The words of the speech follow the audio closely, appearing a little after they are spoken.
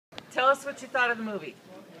Tell us what you thought of the movie.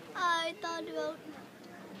 I thought about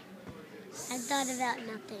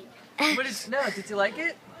nothing. Did you like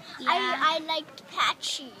it? Yeah. I liked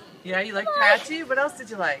Patchy. Yeah, you liked Patchy? What else did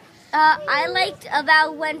you like? I liked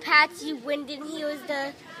about when Patchy went and he was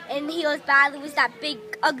battling with that big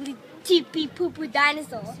ugly teepee poo-poo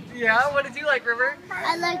dinosaur. Yeah, what did you like, River?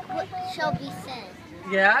 I like what Shelby said.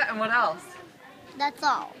 Yeah, and what else? That's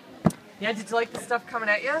all. Yeah, did you like the stuff coming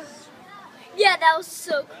at you? Yeah, that was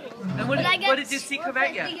so cool. And what did you see come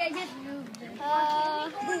at you?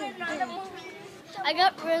 I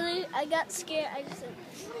got scared. I just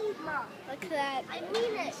like that. I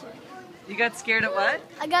mean it. You got scared of what?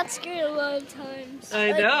 I got scared a lot of times.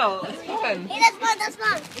 I know. It's fun. Hey, that's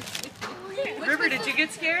fun. River, did you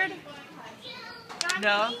get scared?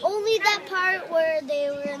 No? Only that part where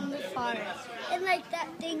they were in the forest. And like that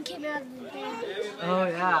thing came out of the bed. Oh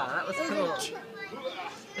yeah, that was cool.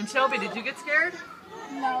 And Shelby, did you get scared?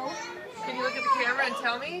 No. Can you look at the camera and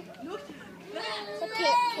tell me?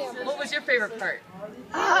 Camera. What was your favorite part?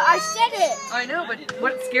 I said it. I know, but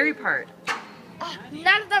what scary part?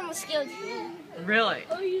 None of them was scary. Really?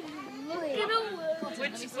 Oh, you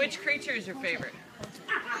Which creature is your favorite?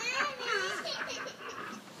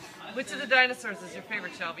 Which of the dinosaurs is your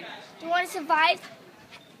favorite, Shelby? Do you want to survive?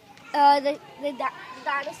 The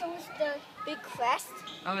dinosaur with the big crest.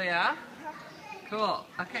 Oh yeah? Cool.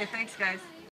 Okay, thanks guys.